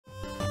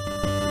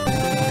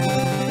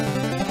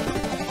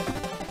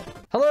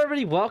Hello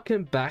everybody,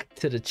 welcome back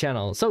to the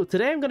channel. So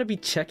today I'm going to be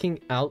checking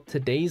out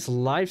today's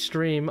live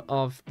stream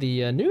of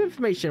the new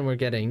information we're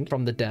getting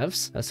from the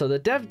devs. So the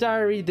dev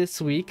diary this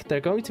week, they're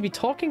going to be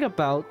talking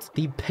about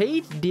the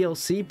paid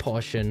DLC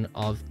portion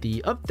of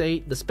the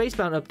update, the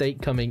Spacebound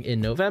update coming in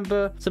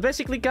November. So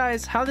basically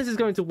guys, how this is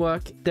going to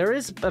work, there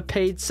is a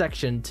paid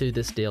section to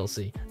this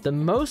DLC.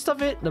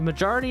 The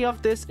majority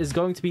of this is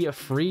going to be a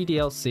free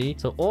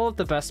DLC. So all of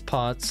the best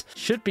parts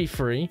should be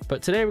free.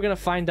 But today we're going to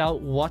find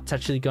out what's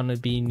actually going to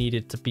be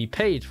needed to be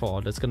paid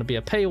for. There's going to be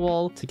a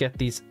paywall to get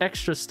these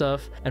extra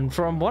stuff, and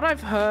from what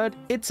I've heard,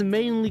 it's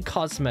mainly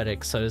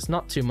cosmetic, so there's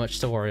not too much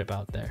to worry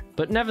about there.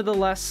 But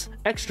nevertheless,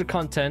 extra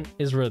content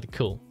is really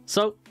cool.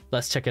 So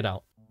let's check it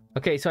out.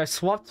 Okay, so I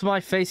swapped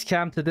my face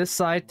cam to this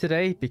side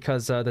today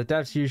because the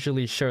devs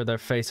usually show their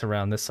face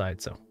around this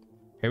side. So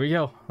here we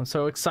go. I'm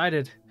so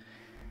excited.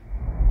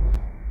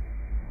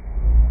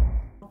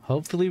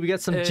 Hopefully we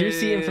get some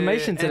juicy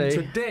information today.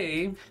 And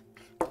today,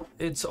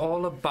 it's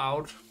all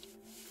about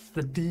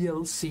the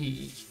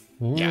DLC.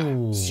 Ooh.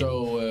 Yeah.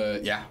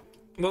 So yeah.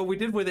 What we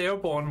did with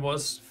Airborne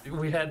was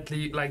we had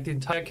the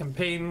entire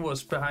campaign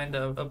was behind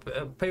a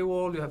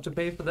paywall. You have to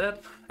pay for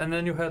that, and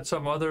then you had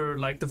some other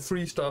the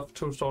free stuff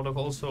to sort of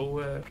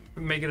also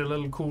make it a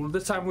little cool.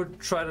 This time we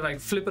try to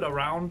flip it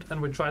around,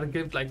 and we try to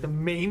give the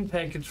main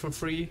package for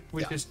free,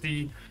 which is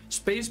the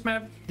space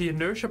map, the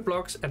inertia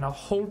blocks, and a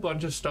whole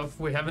bunch of stuff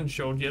we haven't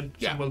showed yet.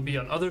 Yeah. So will be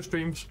on other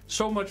streams.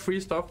 So much free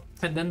stuff,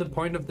 and then the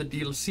point of the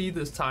DLC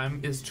this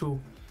time is to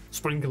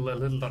sprinkle a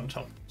little on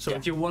top. So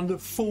if you want the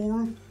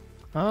full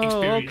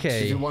experience.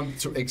 Okay. If you want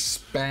to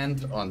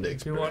expand on the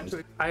experience.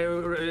 I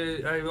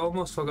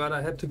almost forgot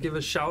I had to give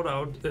a shout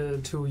out to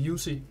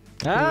Yzuei,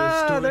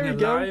 Ah, who is there doing you a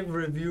go. live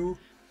review.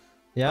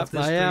 Yep, of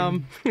this I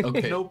am.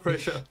 Okay. No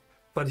pressure.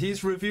 But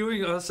he's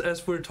reviewing us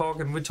as we're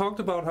talking. We talked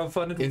about how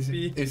fun it would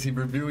be. Is he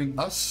reviewing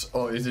us,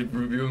 or is he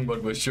reviewing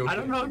what we're showing? I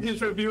don't know if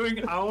he's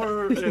reviewing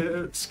our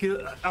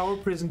our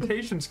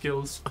presentation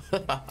skills.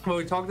 Well,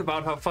 we talked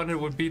about how fun it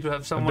would be to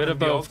have someone in the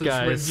both, office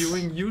guys.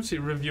 reviewing Yzuei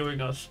reviewing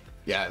us.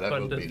 Yeah, that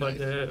would be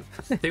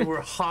nice. They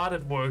were hard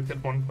at work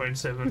at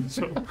 1.7.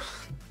 So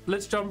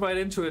let's jump right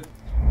into it.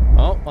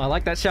 Oh, I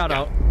like that shout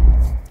out.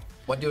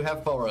 What do you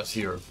have for us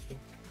here?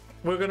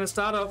 We're gonna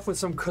start off with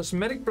some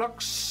cosmetic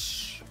blocks.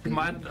 I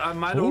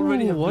might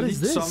already have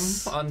leaked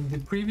some on the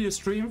previous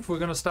stream. We're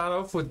gonna start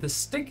off with the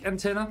stick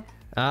antenna.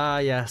 Ah,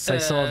 yes, I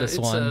saw this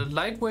one. It's a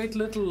lightweight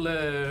little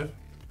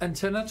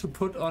antenna to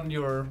put on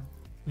your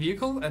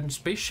vehicle and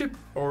spaceship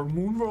or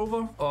moon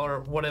rover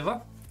or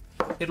whatever.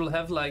 It'll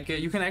have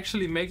you can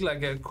actually make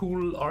a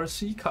cool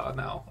RC car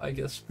now, I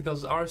guess,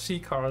 because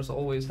RC cars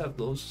always have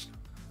those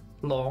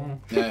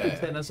long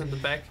antennas in the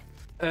back.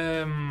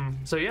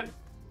 So yeah,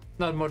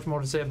 not much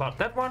more to say about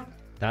that one.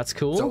 That's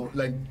cool. So,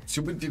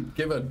 should we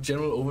give a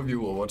general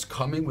overview of what's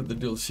coming with the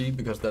DLC,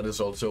 because that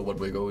is also what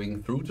we're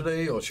going through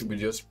today, or should we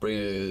just bring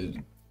it?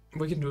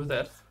 We can do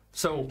that.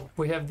 So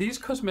we have these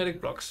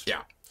cosmetic blocks.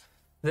 Yeah.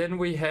 Then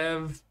we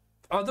have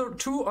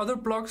two other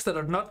blocks that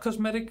are not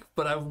cosmetic,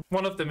 but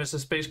one of them is a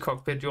space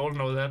cockpit. You all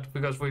know that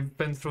because we've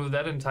been through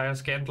that entire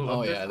scandal.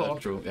 Oh yeah, that's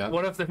true. Yeah.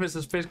 One of them is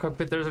a space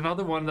cockpit. There's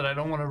another one that I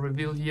don't want to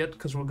reveal yet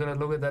because we're gonna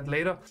look at that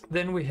later.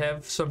 Then we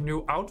have some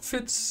new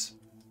outfits.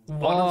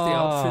 One of the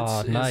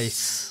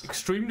outfits is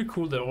extremely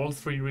cool. They're all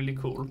three really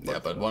cool. Yeah,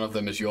 but one of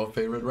them is your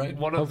favorite, right?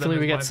 Hopefully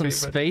we get some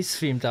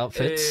space-themed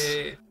outfits.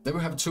 Then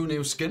we have two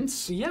new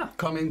skins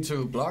coming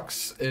to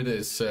blocks. It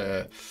is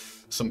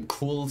some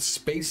cool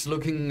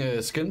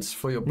space-looking skins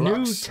for your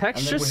blocks. New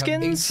texture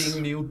skins? And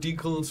then we have 18 new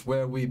decals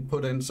where we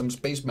put in some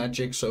space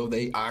magic, so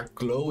they are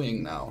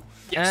glowing now.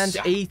 Yes.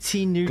 And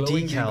 18 new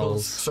glowing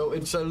decals. So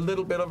it's a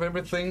little bit of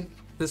everything.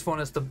 This one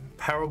is the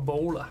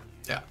parabola.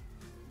 Yeah.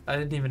 I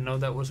didn't even know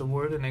that was a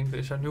word in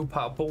English. I knew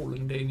parabol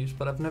in Danish,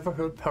 but I've never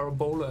heard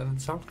parabola, and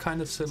it sounds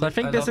kind of silly. So I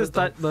think this is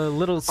the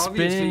little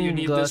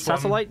spinning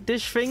satellite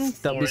dish thing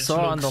that we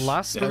saw on the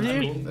last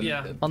review.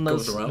 On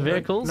those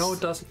vehicles. No,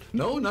 it doesn't.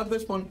 No, not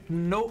this one.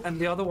 No, and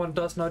the other one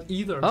does not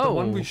either. Oh. The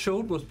one we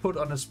showed was put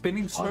on a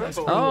spinning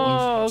servo.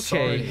 Oh, okay.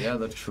 Sorry. Yeah,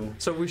 that's true.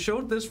 So we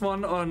showed this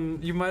one on.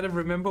 You might have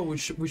remember we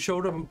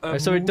showed a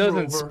so it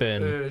doesn't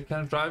spin.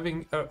 Kind of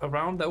driving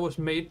around. That was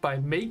made by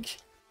Make.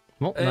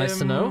 Well, nice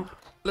to know.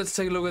 Let's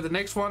take a look at the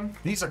next one.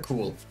 These are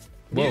cool.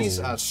 Whoa. These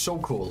are so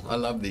cool. I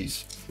love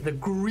these. The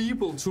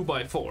Greeble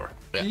 2x4.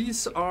 Yeah.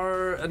 These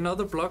are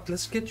another block.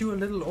 Let's get you a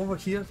little over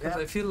here because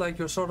I feel like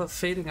you're sort of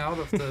fading out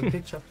of the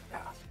picture.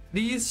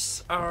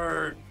 These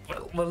are,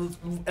 well,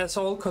 as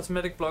all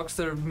cosmetic blocks,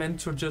 they're meant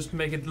to just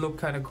make it look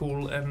kind of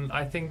cool. And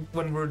I think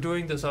when we're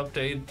doing this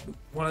update,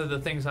 one of the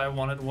things I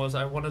wanted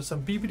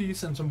some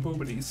BBDs and some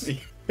boobities.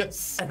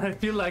 Yes. And I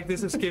feel like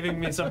this is giving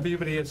me some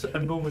BBDs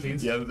and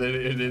boobities. Yeah,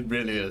 it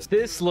really is.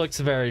 This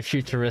looks very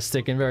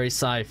futuristic and very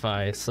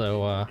sci-fi,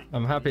 so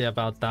I'm happy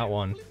about that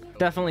one.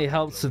 Definitely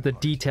helps with the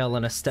detail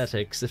and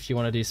aesthetics if you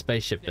want to do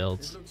spaceship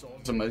builds.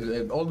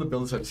 All the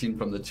builds I've seen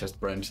from the chest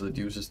branch that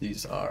uses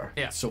these are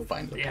so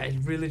fine looking. Yeah,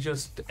 it really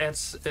just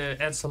adds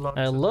a lot.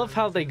 I love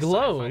how they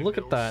glow. Look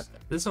at that.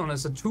 This one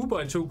is a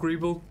 2x2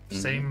 greeble.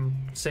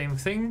 Same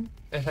thing.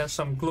 It has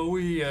some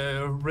glowy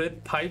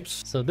red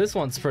pipes. So this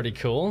one's pretty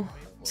cool.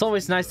 It's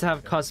always nice to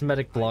have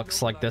cosmetic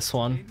blocks like this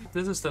one.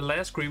 This is the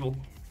last greeble.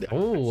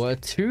 Oh, a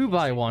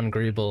 2x1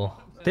 greeble.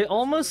 They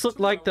almost look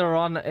like they're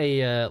on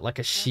a like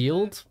a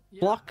shield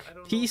block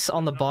piece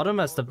on the bottom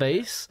as the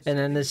base, and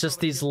then there's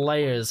just these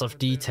layers of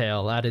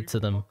detail added to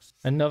them.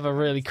 Another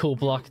really cool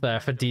block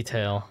there for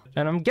detail.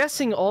 And I'm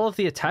guessing all of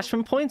the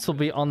attachment points will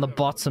be on the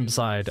bottom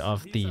side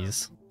of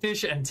these.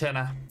 Dish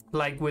antenna,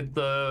 like with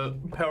the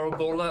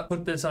parabola.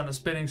 Put this on a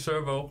spinning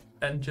servo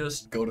and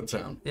just go to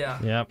town. Yeah.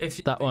 Yep.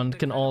 That one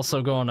can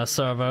also go on a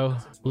servo.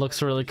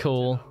 Looks really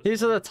cool.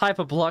 These are the type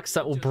of blocks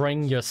that will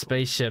bring your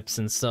spaceships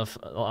and stuff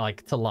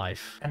like to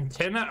life.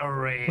 Antenna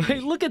array.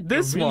 Wait, look at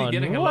this You're really one.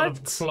 Getting what? A lot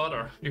of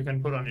clutter you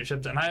can put on your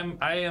ships, and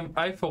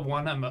I for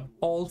one am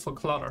all for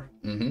clutter.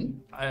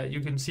 You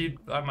can see it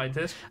on my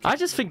desk. I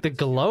just think the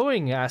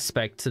glowing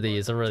aspect to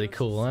these are really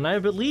cool, and I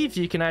believe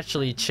you can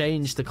actually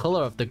change the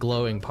color of the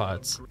glowing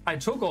parts. I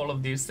took all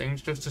of these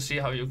things just to see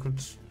how you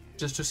could.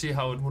 Just to see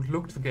how it would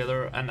look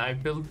together, and I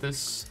built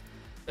this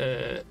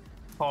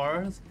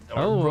car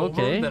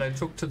rover that I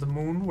took to the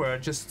moon, where I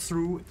just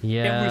threw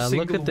every single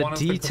look at the one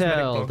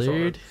detail, of the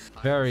dude.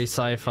 Very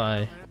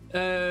sci-fi.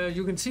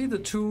 You can see the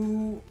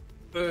two,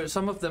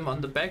 some of them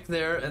on the back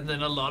there, and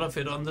then a lot of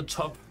it on the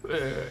top.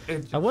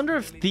 I wonder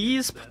if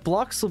these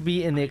blocks will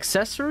be in the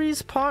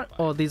accessories part,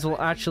 or these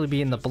will actually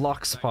be in the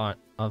blocks part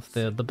of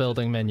the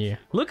building menu.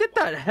 Look at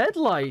that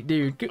headlight,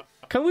 dude.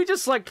 Can we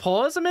just like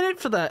pause a minute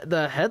for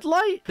the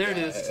headlight? There it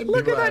is.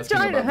 Look at that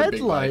giant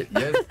headlight.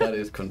 Yes, that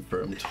is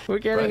confirmed. We're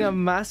getting a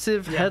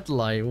massive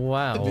headlight.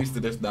 Wow. At least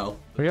it is now.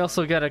 We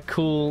also get a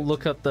cool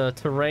look at the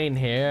terrain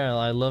here.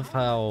 I love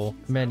how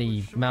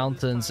many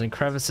mountains and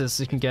crevices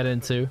you can get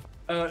into.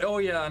 Oh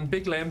yeah, and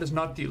Big Lamp is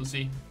not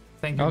DLC.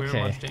 Thank you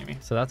very much, Jamie.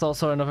 So that's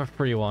also another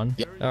free one.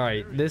 Yep. All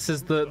right, this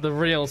is the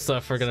real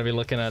stuff we're gonna be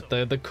looking at.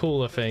 The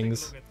cooler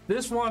things.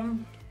 This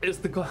one is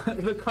the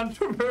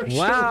controversial.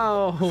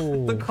 Wow.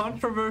 The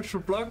controversial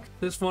block.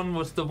 This one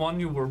was the one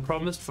you were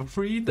promised for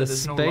free. That the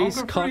is no space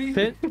longer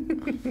cockpit.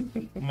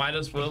 Free. Might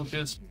as well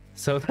just.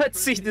 So that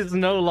seat is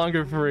no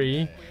longer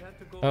free.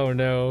 Oh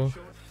no.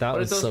 That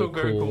was so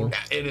cool.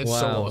 Yeah, it is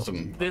so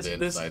awesome.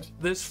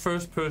 This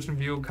first-person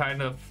view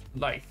kind of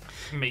like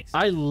makes.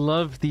 I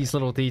love these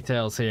little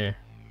details here.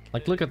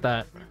 Like, look at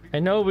that. I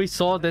know we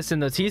saw this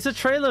in the teaser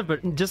trailer,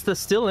 but just the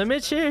still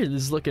image here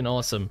is looking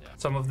awesome.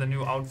 Some of the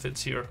new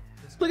outfits here.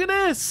 Look at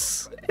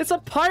this! It's a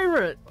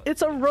pirate!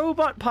 It's a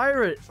robot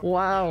pirate!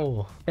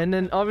 Wow. And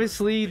then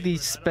obviously the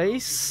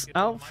space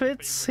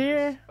outfits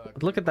here.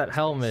 Look at that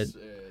helmet.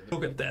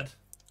 Look at that.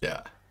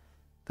 Yeah.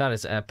 That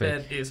is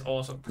epic. That is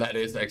awesome. That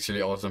is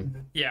actually awesome.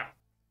 Yeah.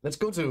 Let's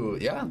go to,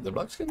 the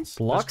block skins.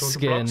 Block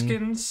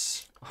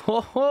skins.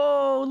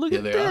 Oh, look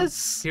at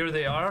this. Here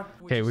they are.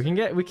 Okay, we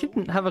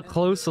can have a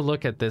closer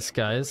look at this,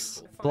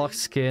 guys. Block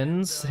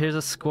skins. Here's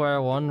a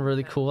square one,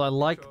 really cool. I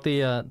like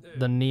the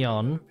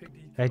neon.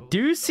 I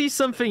do see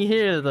something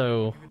here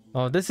though.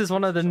 Oh, this is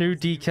one of the new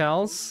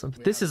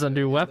decals. This is a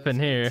new weapon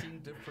here.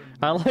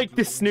 I like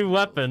this new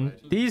weapon.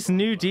 These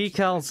new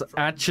decals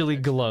actually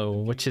glow,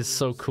 which is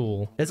so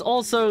cool. There's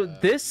also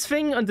this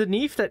thing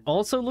underneath that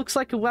also looks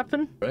like a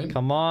weapon. Right.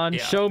 Come on,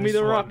 show me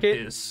the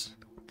rocket.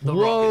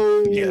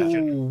 Whoa!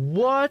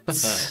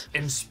 What?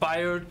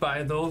 Inspired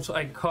by those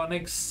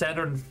iconic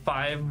Saturn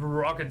V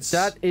rockets.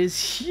 That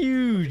is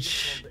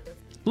huge.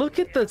 Look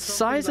at the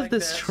size of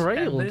this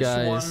trail, and this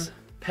guys. One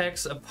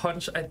packs a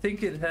punch. I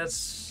think it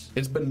has.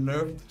 It's been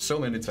nerfed so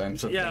many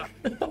times. Yeah.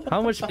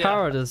 How much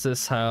power does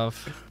this have?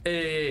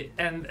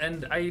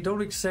 And I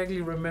don't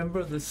exactly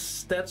remember the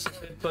stats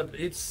of it, but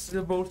it's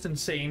the most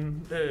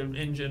insane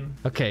engine.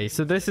 Okay,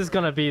 so this is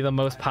gonna be the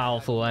most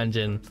powerful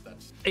engine.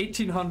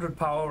 1800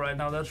 power right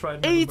now. That's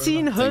right.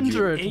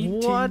 1800.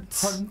 What?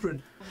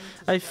 1800.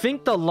 I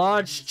think the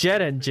large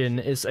jet engine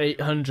is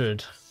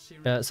 800.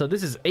 So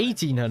this is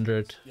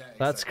 1800.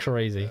 That's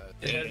crazy.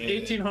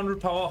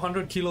 1800 power,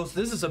 100 kilos.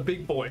 This is a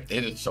big boy.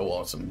 It is so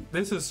awesome.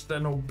 This is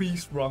an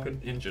obese rocket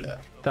engine. Yeah.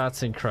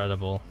 That's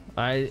incredible.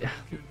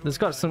 There's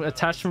got some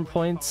attachment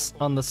points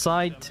on the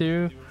side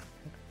too.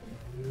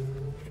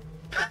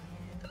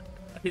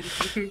 You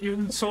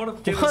can sort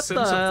of get a sense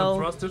of the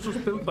thrust. This was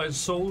built by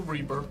Soul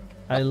Reaper.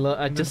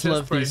 I just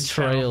love these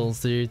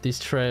trails, dude. These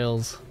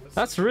trails.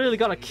 That's really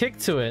got a kick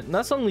to it. And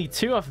that's only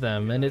 2 of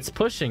them, and it's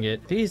pushing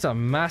it. These are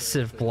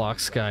massive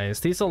blocks, guys.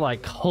 These are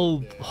like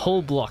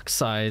whole block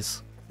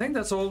size. I think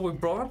that's all we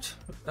brought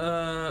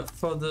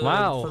for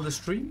the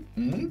stream.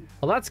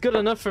 Well, that's good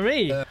enough for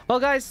me. Well,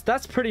 guys,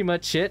 that's pretty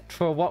much it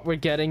for what we're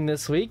getting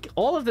this week.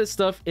 All of this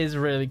stuff is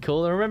really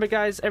cool. And remember,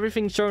 guys,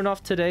 everything shown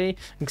off today,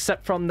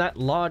 except from that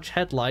large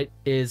headlight,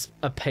 is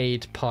a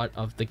paid part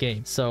of the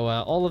game. So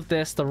all of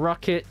this, the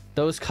rocket,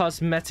 those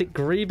cosmetic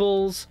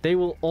greebles, they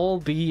will all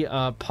be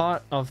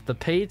part of the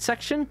paid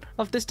section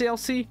of this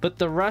DLC. But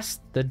the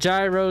rest, the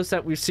gyros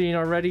that we've seen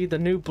already, the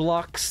new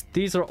blocks,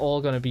 these are all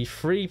going to be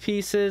free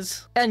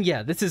pieces. And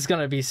yeah, this is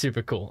going to be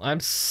super cool. I'm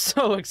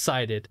so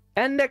excited.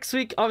 And next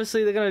week,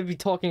 obviously, they're going to be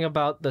talking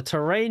about the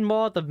terrain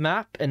mod, the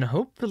map, and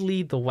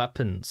hopefully the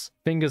weapons.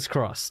 Fingers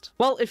crossed.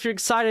 Well, if you're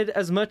excited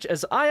as much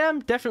as I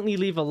am, definitely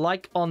leave a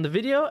like on the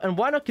video, and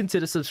why not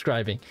consider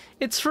subscribing?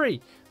 It's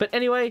free. But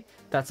anyway,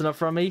 that's enough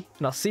from me,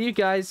 and I'll see you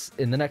guys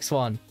in the next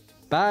one.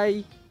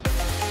 Bye!